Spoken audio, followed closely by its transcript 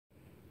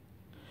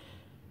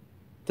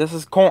This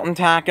is Colton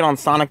Tackett on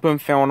Sonic Boom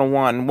Fair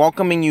 101,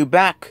 welcoming you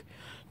back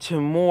to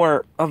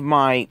more of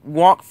my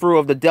walkthrough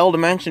of the Dell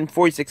Dimension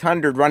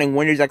 4600 running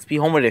Windows XP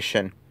Home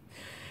Edition.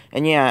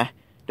 And yeah,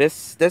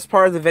 this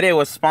part of the video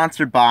was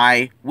sponsored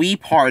by Wii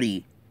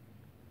Party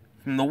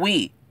from the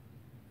Wii,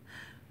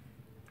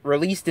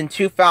 released in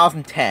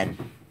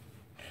 2010.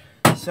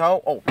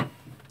 So,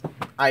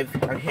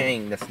 I'm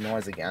hearing this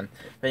noise again.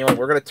 But anyway,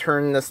 we're gonna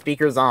turn the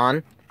speakers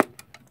on,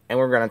 and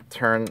we're gonna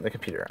turn the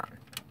computer on.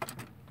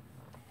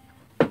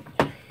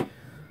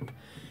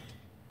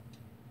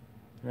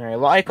 Alright,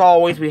 like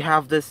always, we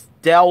have this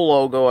Dell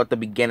logo at the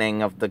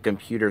beginning of the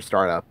computer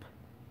startup.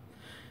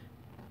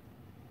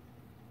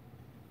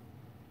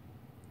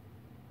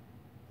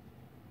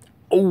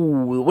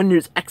 Oh, the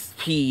Windows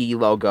XP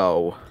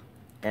logo.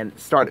 And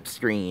startup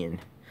screen.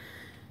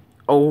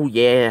 Oh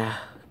yeah,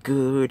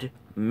 good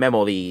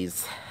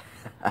memories.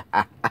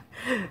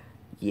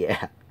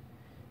 Yeah.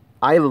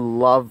 I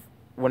love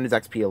Windows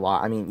XP a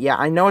lot. I mean, yeah,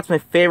 I know it's my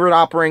favorite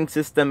operating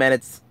system, and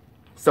it's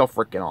so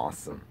freaking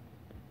awesome.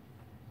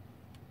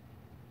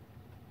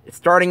 It's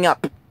starting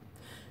up.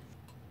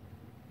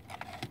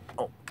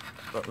 Oh,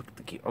 look at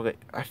the key. Okay,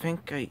 I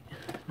think I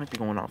might be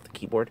going off the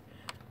keyboard.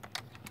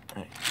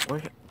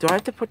 Right, do I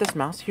have to put this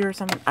mouse here or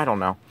something? I don't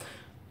know.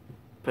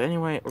 But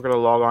anyway, we're gonna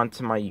log on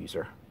to my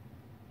user,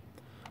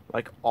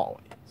 like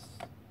always.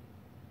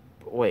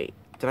 But wait,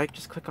 did I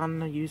just click on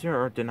the user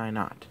or did I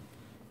not?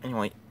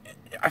 Anyway,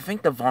 I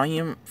think the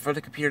volume for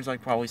the computer is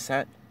like probably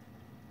set.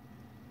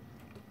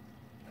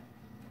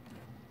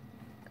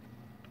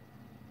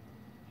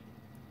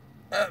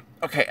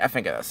 Okay, I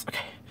think it is.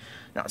 Okay,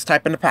 now let's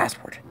type in the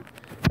password.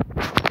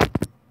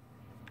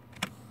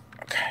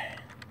 Okay.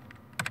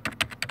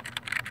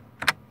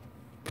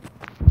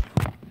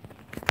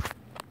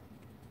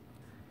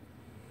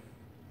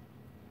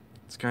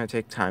 It's gonna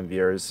take time,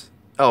 viewers.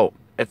 Oh,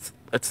 it's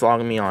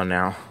logging me on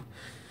now.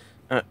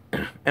 And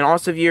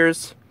also,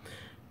 viewers,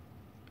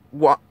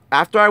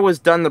 after I was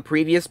done the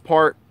previous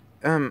part,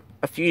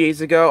 a few days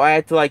ago, I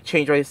had to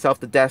change myself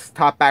the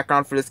desktop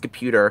background for this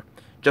computer,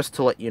 just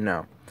to let you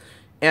know.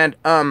 And,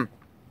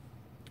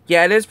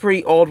 yeah, it is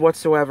pretty old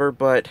whatsoever,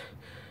 but,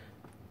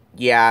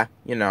 yeah,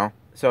 you know.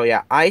 So,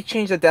 yeah, I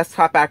changed the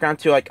desktop background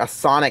to, a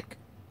Sonic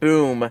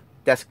Boom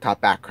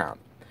desktop background.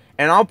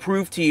 And I'll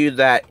prove to you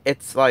that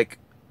it's,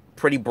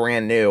 pretty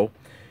brand new.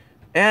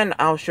 And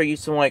I'll show you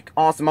some,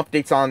 awesome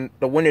updates on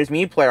the Windows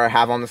Media Player I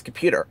have on this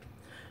computer.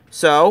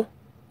 So,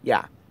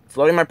 yeah, it's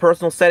loading my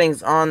personal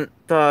settings on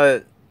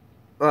the,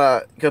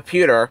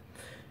 computer.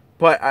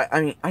 But, I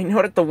mean, I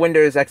know that the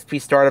Windows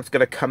XP startup's going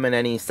to come in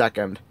any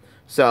second.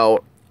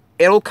 So,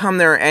 it'll come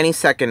there any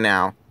second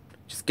now.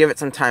 Just give it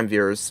some time,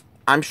 viewers.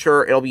 I'm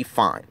sure it'll be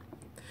fine.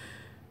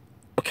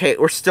 Okay,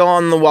 we're still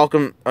on the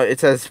welcome. It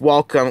says,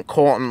 welcome,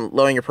 Colton,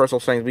 loading your personal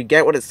settings. We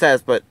get what it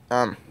says, but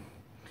can't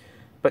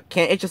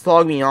it just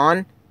log me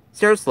on?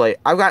 Seriously,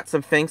 I've got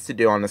some things to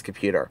do on this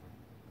computer.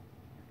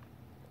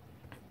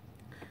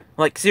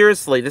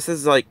 Seriously, this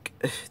is,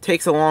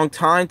 takes a long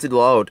time to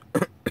load.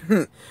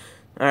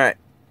 Alright.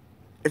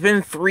 It's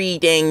been 3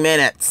 dang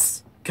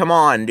minutes. Come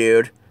on,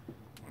 dude.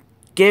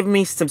 Give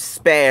me some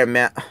spare,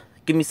 man.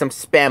 Give me some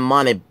spare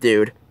money,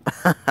 dude.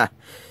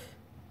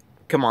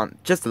 Come on,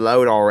 just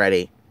load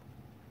already.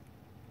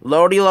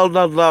 Loady, load,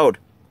 load, load.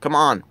 Come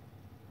on.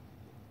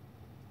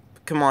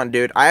 Come on,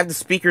 dude. I have the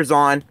speakers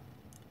on,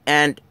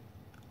 and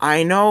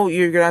I know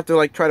you're gonna have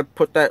to, try to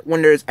put that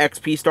Windows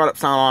XP startup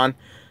sound on.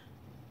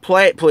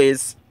 Play it,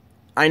 please.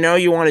 I know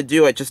you want to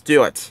do it. Just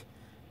do it.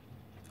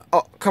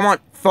 Oh, come on.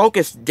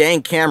 Focus,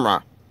 dang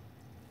camera.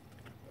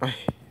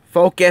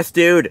 Focus,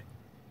 dude.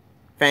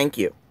 Thank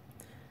you.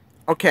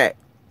 Okay.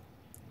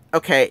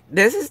 Okay,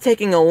 this is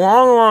taking a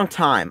long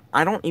time.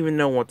 I don't even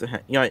know what the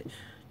heck. You know,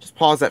 just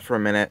pause that for a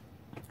minute.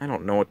 I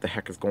don't know what the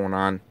heck is going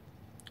on.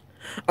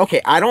 Okay,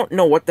 I don't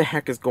know what the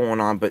heck is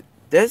going on, but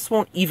this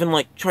won't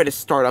even, try to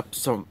start up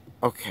some...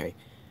 Okay.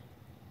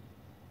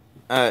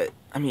 I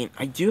mean,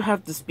 I do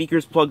have the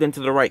speakers plugged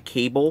into the right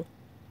cable,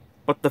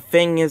 but the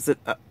thing is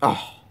that...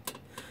 oh.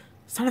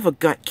 Son of a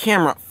gun.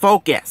 Camera,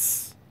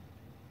 focus!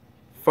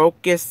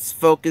 Focus,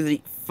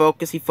 focusy,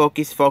 focusy,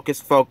 focus,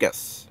 focus,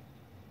 focus.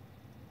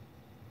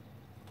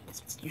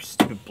 It's your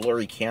stupid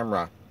blurry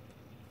camera.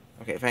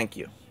 Okay, thank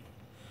you.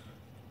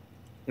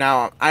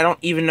 Now, I don't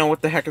even know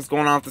what the heck is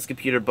going on with this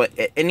computer, but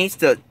it needs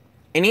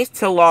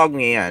to log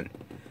me in.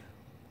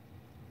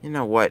 You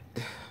know what?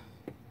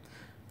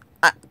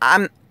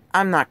 I'm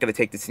not gonna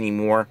take this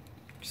anymore.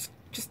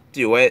 Just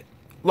do it.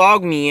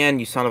 Log me in,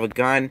 you son of a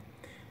gun.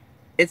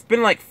 It's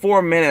been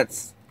 4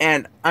 minutes,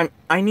 and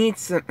I need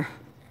some...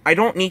 I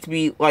don't need to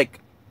be,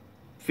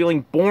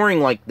 feeling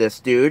boring like this,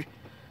 dude.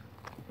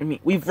 I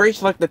mean, we've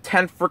reached, the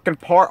 10th freaking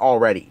part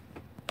already.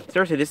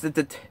 Seriously, this is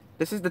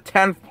the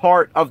 10th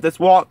part of this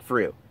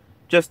walkthrough.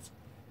 Just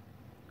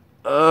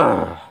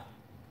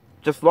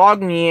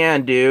log me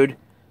in, dude.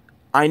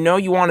 I know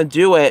you want to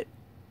do it.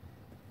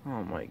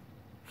 Oh my...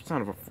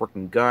 son of a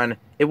freaking gun.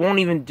 It won't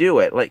even do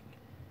it.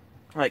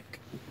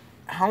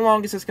 How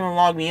long is this gonna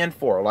log me in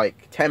for?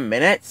 10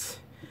 minutes?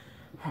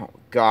 Oh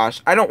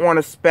gosh, I don't want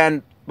to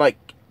spend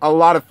like a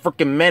lot of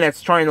freaking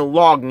minutes trying to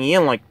log me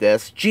in like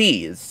this.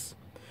 Jeez.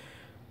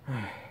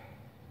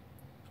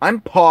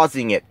 I'm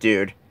pausing it,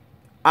 dude.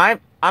 I'm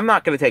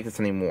not gonna take this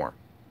anymore.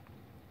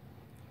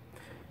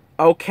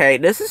 Okay,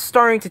 this is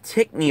starting to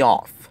tick me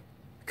off.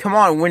 Come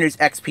on, Windows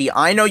XP.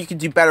 I know you can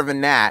do better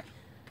than that.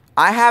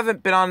 I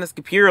haven't been on this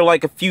computer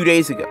like a few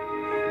days ago.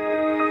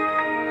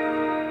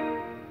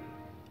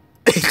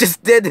 It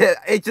just did it.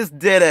 It just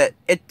did it.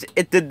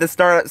 It did the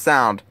startup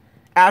sound.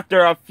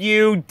 After a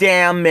few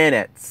damn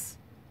minutes.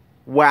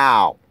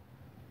 Wow.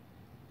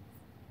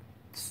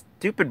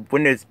 Stupid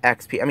Windows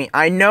XP. I mean,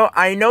 I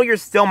know you're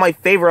still my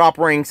favorite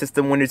operating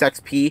system, Windows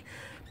XP,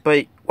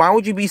 but why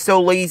would you be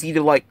so lazy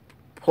to, like,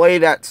 play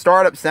that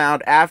startup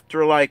sound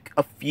after, like,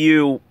 a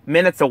few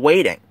minutes of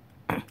waiting?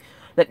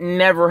 That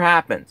never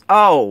happens.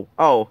 Oh,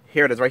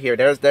 here it is right here.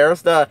 There's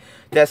the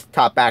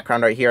desktop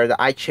background right here.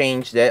 I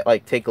changed it.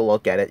 Like, take a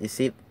look at it. You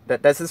see,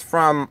 that this is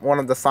from one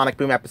of the Sonic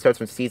Boom episodes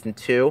from Season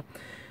 2.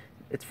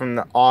 It's from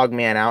the Og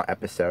Man Out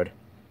episode.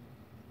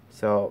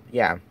 So,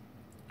 yeah.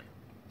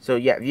 So,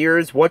 yeah,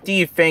 viewers, what do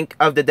you think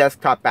of the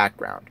desktop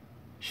background?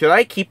 Should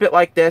I keep it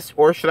like this,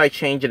 or should I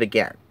change it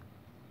again?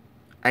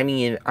 I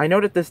mean, I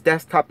know that this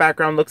desktop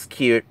background looks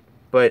cute,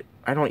 but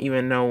I don't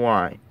even know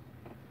why.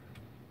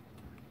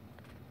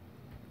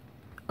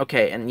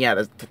 Okay, and yeah,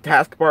 the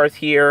taskbar is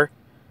here,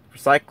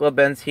 recycler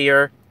bin's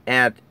here,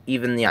 and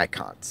even the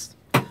icons.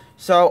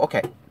 So,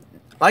 okay,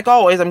 like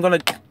always, we're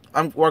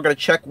gonna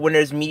check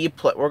Windows Media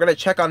Player. We're gonna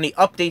check on the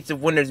updates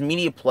of Windows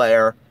Media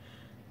Player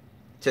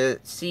to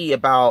see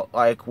about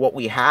like what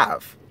we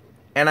have.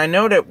 And I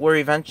know that we're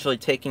eventually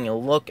taking a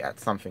look at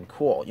something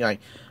cool, you know,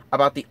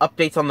 about the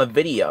updates on the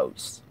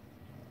videos,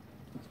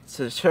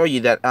 to show you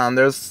that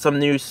there's some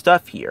new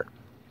stuff here.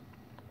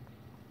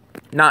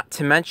 Not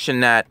to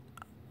mention that.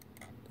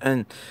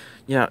 And,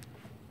 you know,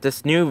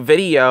 this new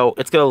video,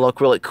 it's going to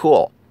look really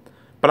cool.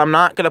 But I'm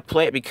not going to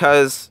play it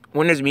because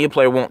Windows Media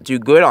Player won't do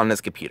good on this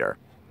computer.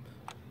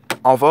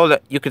 Although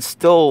that you could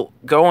still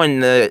go in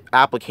the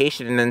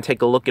application and then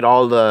take a look at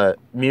all the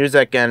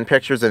music and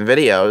pictures and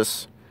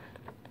videos.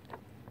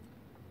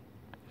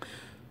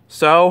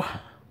 So,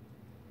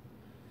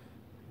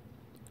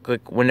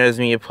 click Windows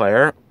Media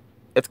Player.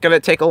 It's going to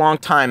take a long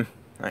time.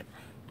 Right.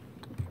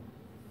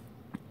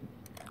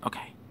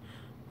 Okay.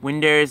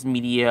 Windows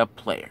Media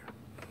Player.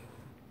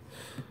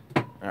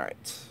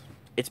 Alright.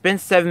 It's been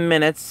 7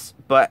 minutes,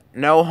 but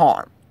no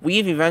harm.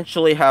 We've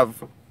eventually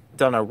have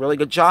done a really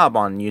good job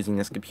on using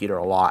this computer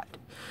a lot.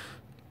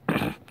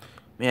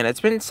 Man,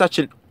 it's been such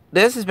an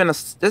this has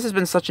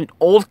been such an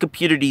old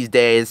computer these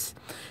days.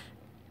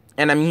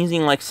 And I'm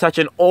using like such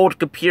an old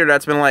computer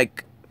that's been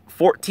like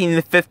 14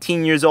 to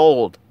 15 years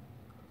old.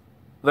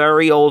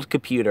 Very old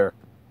computer.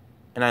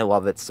 And I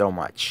love it so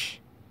much.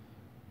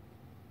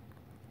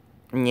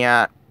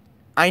 Yeah.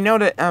 I know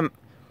that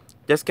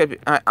this could be,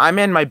 I'm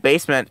in my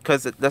basement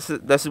because this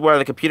is where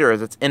the computer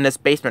is. It's in this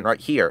basement right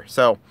here.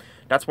 So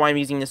that's why I'm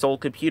using this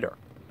old computer.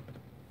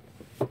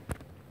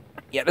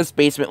 Yeah, this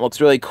basement looks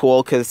really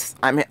cool because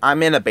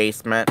I'm in a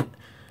basement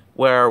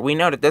where we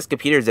know that this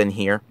computer's in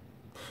here.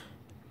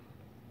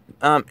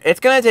 It's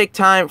gonna take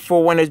time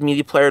for Windows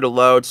Media Player to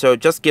load, so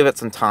just give it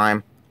some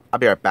time. I'll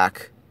be right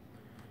back.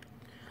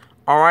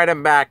 Alright,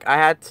 I'm back. I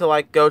had to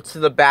like go to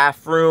the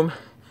bathroom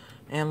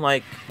and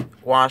like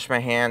wash my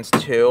hands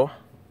too.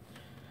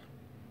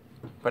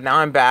 But now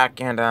I'm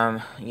back,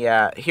 and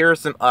yeah, here are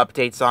some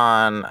updates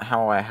on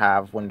how I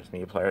have Windows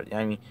Media Player.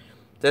 I mean,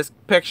 this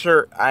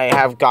picture I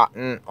have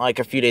gotten like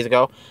a few days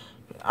ago.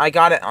 I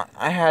got it.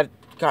 I had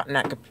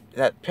gotten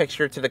that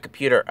picture to the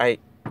computer. It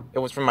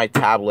was from my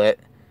tablet,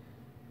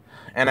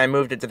 and I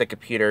moved it to the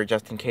computer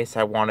just in case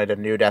I wanted a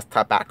new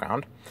desktop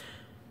background.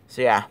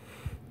 So yeah,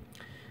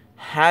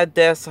 had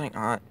this like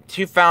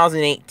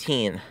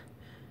 2018,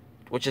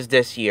 which is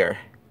this year.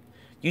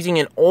 Using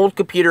an old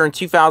computer in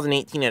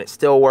 2018, and it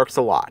still works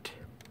a lot.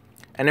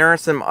 And there are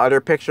some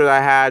other pictures I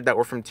had that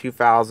were from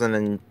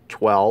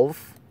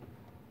 2012.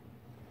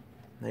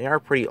 They are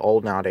pretty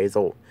old nowadays,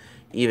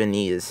 even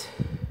these,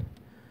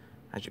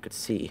 as you could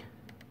see.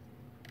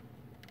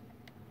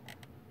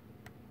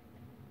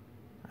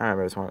 I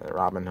remember this one with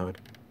Robin Hood.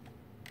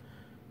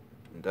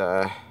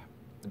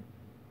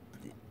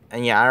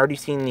 And yeah, I already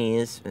seen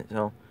these.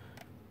 So,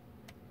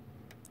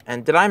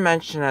 and did I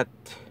mention that?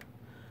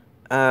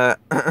 I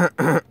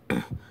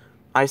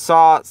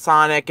saw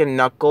Sonic and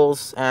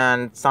Knuckles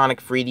and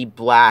Sonic 3D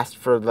Blast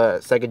for the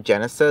Sega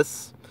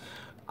Genesis.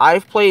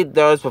 I've played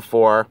those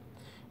before,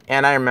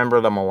 and I remember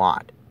them a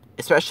lot.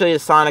 Especially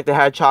Sonic the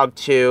Hedgehog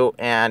 2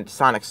 and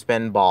Sonic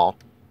Spinball.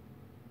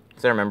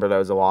 Because I remember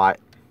those a lot.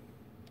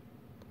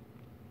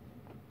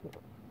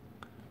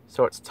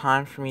 So it's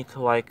time for me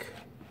to like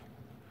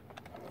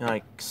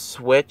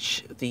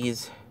switch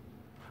these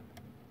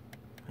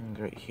things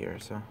right here,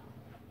 so.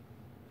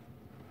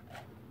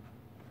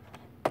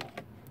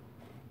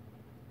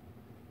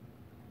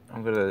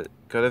 I'm going to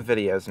go to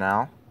videos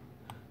now.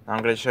 Now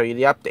I'm going to show you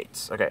the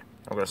updates. Okay,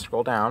 I'm going to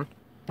scroll down.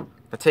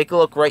 But take a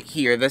look right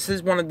here. This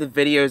is one of the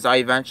videos I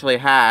eventually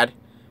had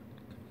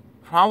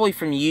probably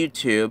from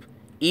YouTube.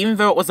 Even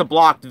though it was a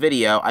blocked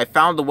video, I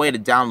found a way to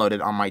download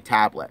it on my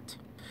tablet.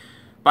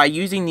 By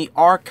using the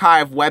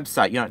archive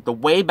website, the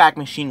Wayback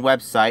Machine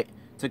website,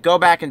 to go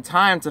back in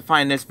time to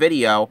find this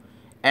video,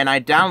 and I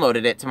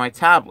downloaded it to my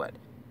tablet.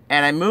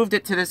 And I moved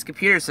it to this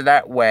computer so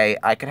that way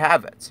I could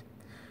have it.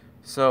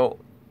 So,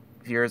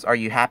 viewers, are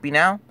you happy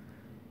now?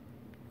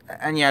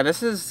 And yeah,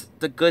 this is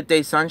the Good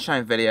Day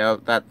Sunshine video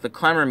that the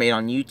Clemmer made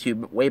on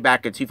YouTube way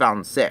back in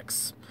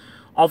 2006.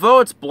 Although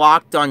it's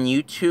blocked on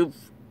YouTube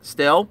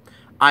still,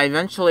 I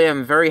eventually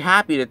am very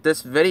happy that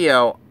this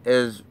video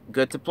is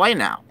good to play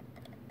now.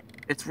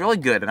 It's really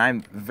good, and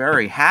I'm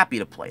very happy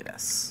to play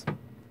this.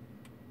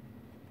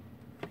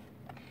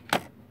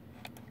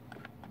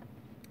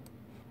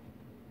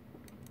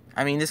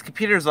 I mean, this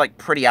computer is like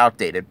pretty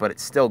outdated, but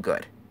it's still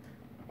good.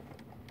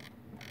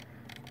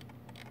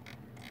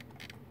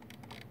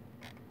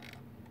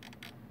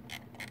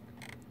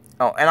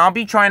 Oh, and I'll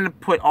be trying to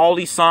put all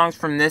these songs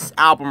from this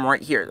album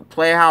right here, the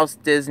Playhouse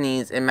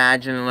Disney's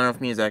Imagine and Learn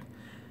with Music.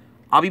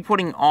 I'll be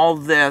putting all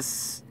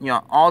this,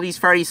 all these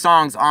 30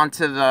 songs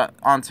onto a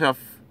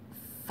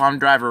thumb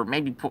drive, or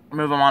maybe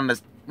move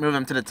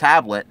them to the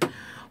tablet.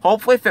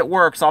 Hopefully, if it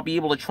works, I'll be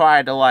able to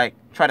try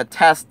to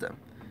test them.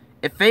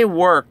 If they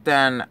work,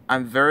 then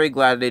I'm very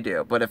glad they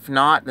do. But if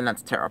not, then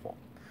that's terrible.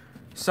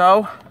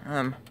 So,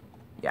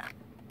 yeah.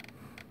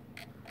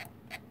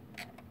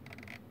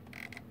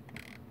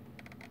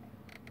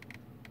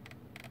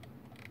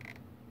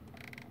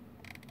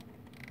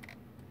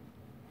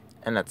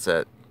 And that's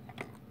it,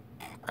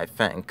 I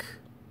think.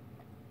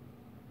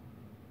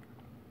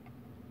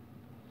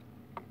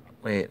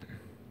 Wait.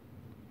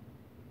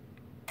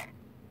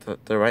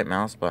 The right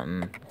mouse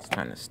button is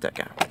trying to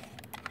stick out.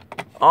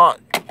 Oh,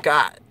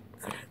 God.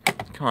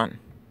 Come on.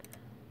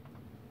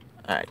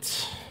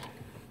 Alright.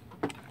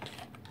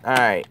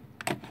 Alright.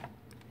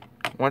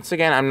 Once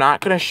again, I'm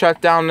not going to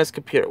shut down this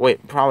computer.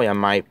 Wait, probably I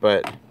might,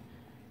 but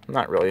I'm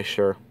not really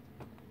sure.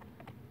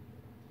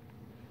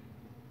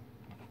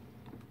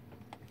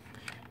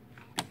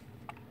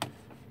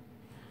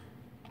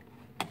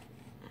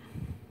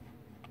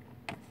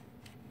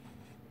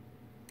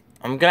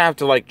 I'm gonna have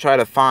to try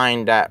to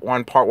find that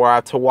one part where I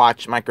have to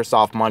watch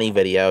Microsoft Money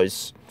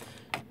videos.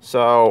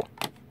 So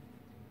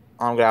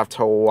I'm gonna have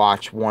to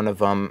watch one of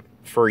them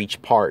for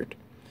each part.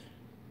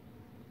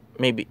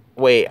 Maybe,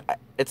 wait,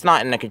 it's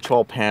not in the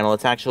control panel,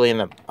 it's actually in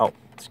the, oh,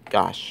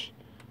 gosh.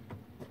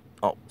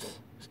 Oh,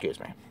 excuse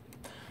me.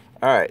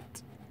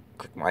 Alright,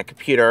 click my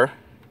computer.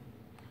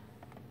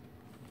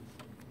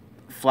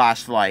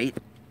 Flashlight.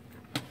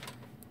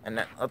 And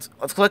then let's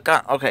click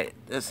on, okay,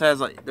 it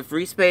says the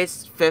free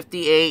space,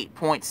 58.6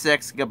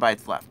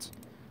 gigabytes left.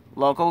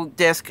 Local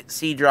disk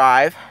C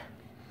drive.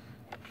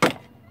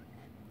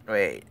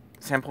 Wait,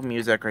 sample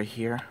music right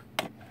here.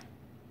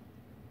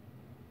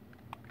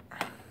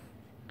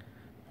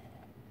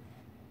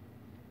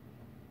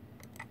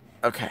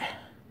 Okay.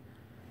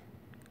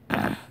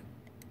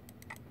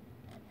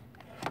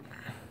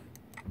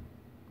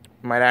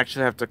 Might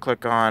actually have to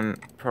click on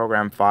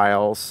program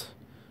files.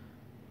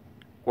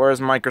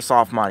 Where's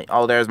Microsoft Money?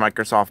 Oh, there's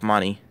Microsoft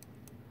Money.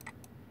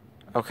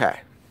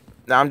 Okay.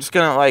 Now I'm just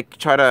gonna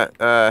try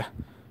to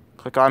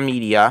click on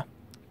media,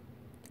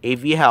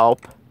 AV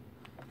help,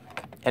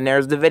 and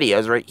there's the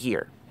videos right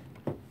here.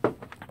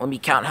 Let me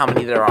count how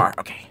many there are.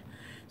 Okay.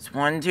 It's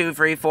 1, 2,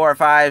 3, 4,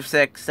 5,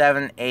 6,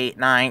 7, 8,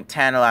 9,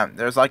 10, 11.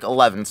 There's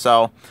 11.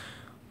 So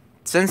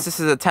since this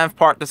is the 10th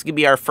part, this could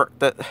be our first.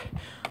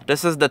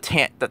 This is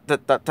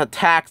the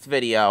tax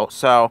video.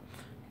 So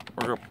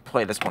we're gonna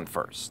play this one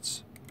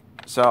first.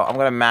 So I'm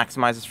gonna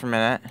maximize this for a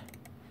minute.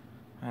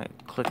 Alright,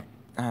 click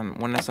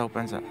when this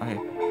opens up. Okay.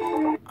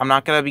 I'm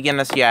not gonna begin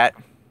this yet.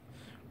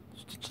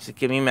 Just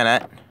give me a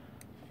minute.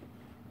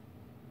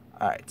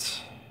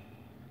 Alright.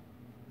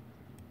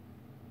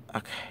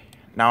 Okay.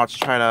 Now let's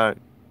try to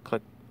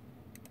click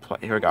play.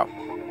 Here we go.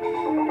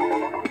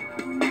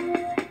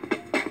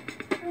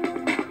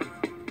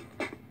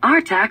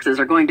 Our taxes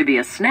are going to be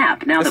a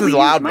snap now that we use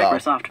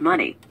Microsoft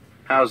Money.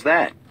 How's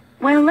that?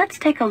 Well, let's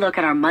take a look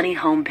at our Money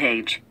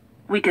homepage.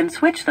 We can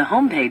switch the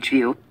homepage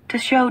view to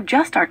show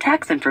just our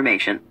tax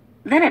information.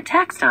 Then at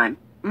tax time,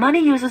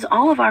 Money uses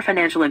all of our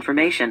financial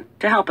information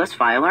to help us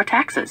file our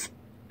taxes.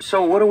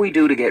 So what do we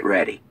do to get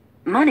ready?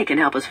 Money can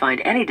help us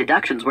find any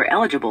deductions we're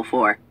eligible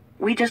for.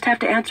 We just have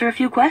to answer a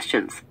few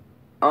questions.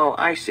 Oh,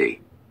 I see.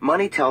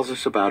 Money tells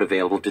us about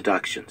available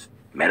deductions,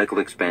 medical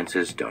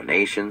expenses,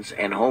 donations,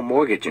 and home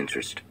mortgage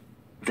interest.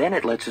 Then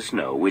it lets us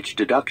know which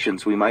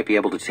deductions we might be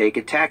able to take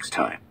at tax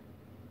time.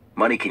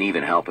 Money can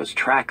even help us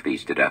track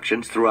these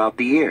deductions throughout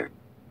the year.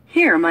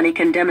 Here, Money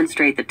can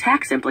demonstrate the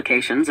tax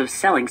implications of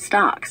selling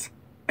stocks.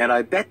 And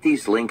I bet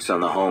these links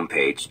on the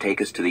homepage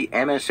take us to the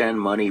MSN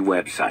Money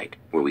website,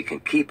 where we can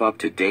keep up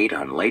to date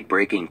on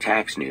late-breaking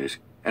tax news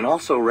and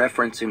also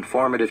reference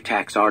informative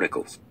tax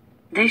articles.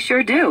 They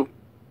sure do.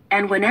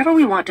 And whenever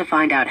we want to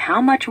find out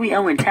how much we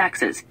owe in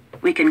taxes,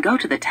 we can go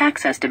to the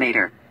tax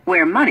estimator,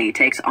 where Money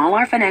takes all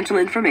our financial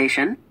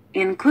information,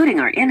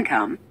 including our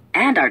income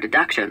and our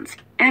deductions,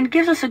 and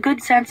gives us a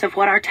good sense of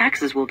what our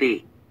taxes will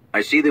be.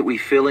 I see that we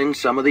fill in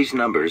some of these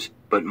numbers,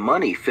 but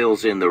Money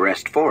fills in the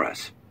rest for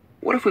us.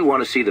 What if we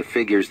want to see the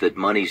figures that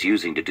Money's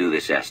using to do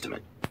this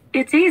estimate?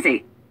 It's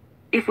easy.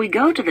 If we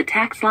go to the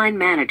Tax Line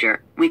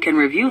Manager, we can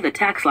review the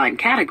tax line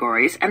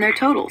categories and their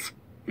totals.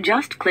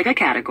 Just click a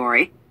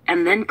category,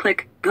 and then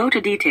click Go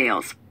to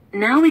Details.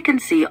 Now we can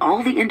see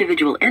all the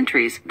individual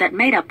entries that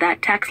made up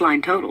that tax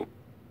line total.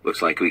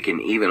 Looks like we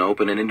can even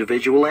open an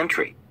individual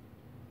entry.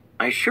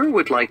 I sure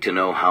would like to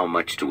know how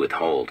much to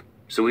withhold,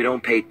 so we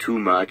don't pay too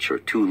much or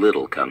too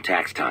little come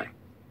tax time.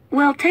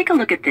 Well, take a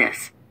look at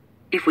this.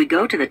 If we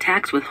go to the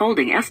Tax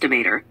Withholding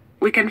Estimator,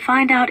 we can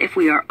find out if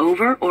we are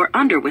over or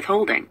under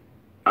withholding.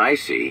 I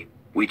see.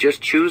 We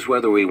just choose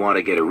whether we want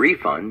to get a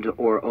refund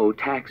or owe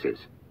taxes,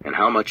 and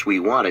how much we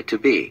want it to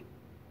be.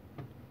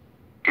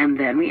 And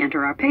then we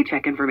enter our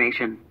paycheck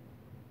information.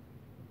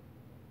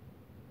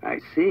 I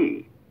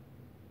see.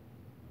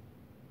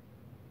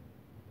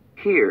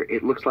 Here,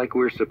 it looks like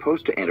we're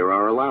supposed to enter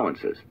our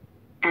allowances.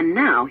 And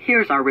now,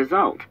 here's our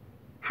result.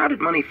 How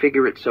did Money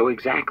figure it so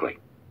exactly?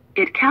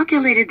 It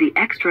calculated the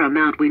extra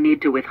amount we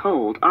need to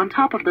withhold on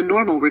top of the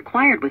normal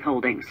required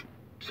withholdings.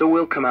 So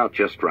we'll come out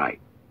just right.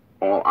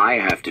 All I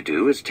have to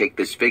do is take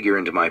this figure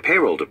into my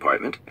payroll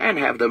department and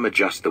have them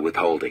adjust the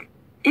withholding.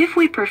 If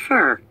we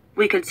prefer,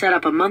 we could set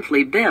up a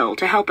monthly bill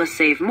to help us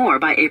save more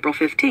by April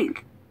 15th,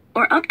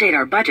 or update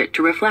our budget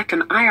to reflect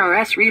an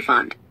IRS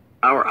refund.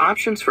 Our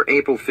options for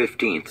April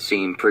 15th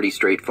seem pretty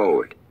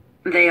straightforward.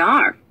 They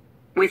are.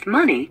 With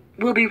Money,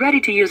 we'll be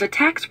ready to use a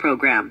tax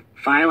program,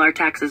 file our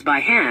taxes by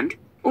hand,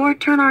 or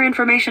turn our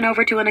information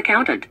over to an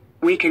accountant.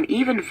 We can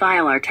even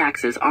file our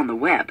taxes on the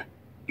web.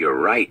 You're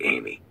right,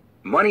 Amy.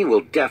 Money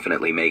will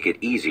definitely make it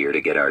easier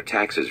to get our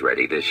taxes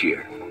ready this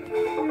year.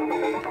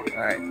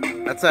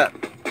 Alright, that's it.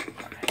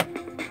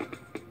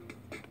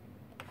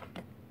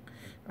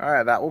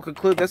 Alright, that will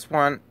conclude this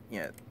one.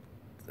 Yeah,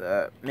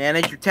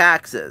 manage your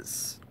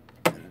taxes.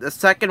 The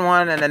second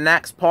one and the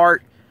next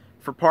part,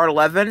 for part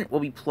 11,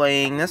 we'll be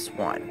playing this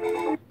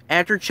one.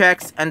 Enter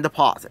checks and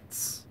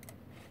deposits.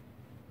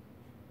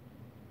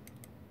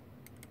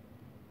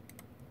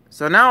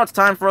 So now it's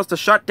time for us to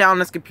shut down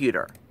this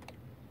computer.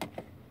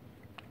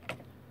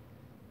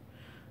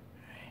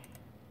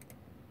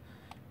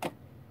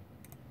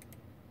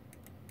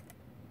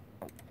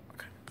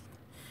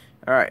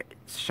 Alright,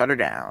 shut her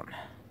down.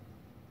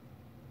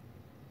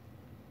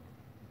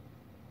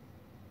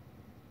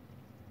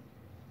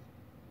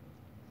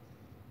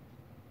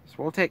 So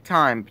we'll take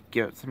time, but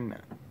give it some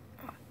minutes.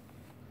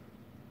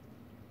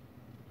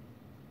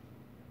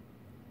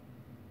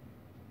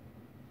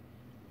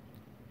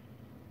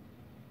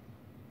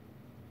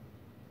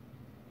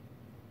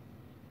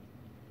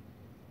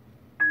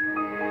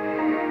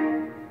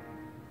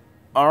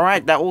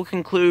 Alright, that will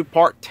conclude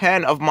part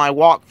 10 of my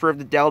walkthrough of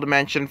the Dell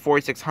Dimension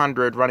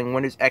 4600 running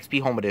Windows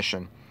XP Home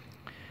Edition.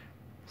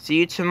 See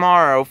you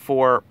tomorrow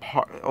for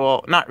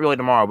well, not really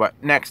tomorrow, but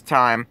next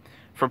time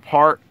for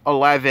part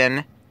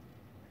 11.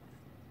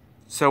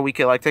 So we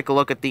could take a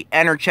look at the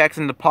enter checks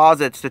and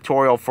deposits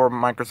tutorial for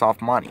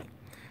Microsoft Money.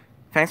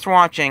 Thanks for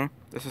watching.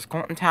 This is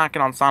Colton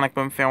Tackett on Sonic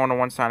Boom Fan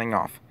 101 signing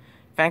off.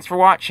 Thanks for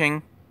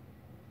watching.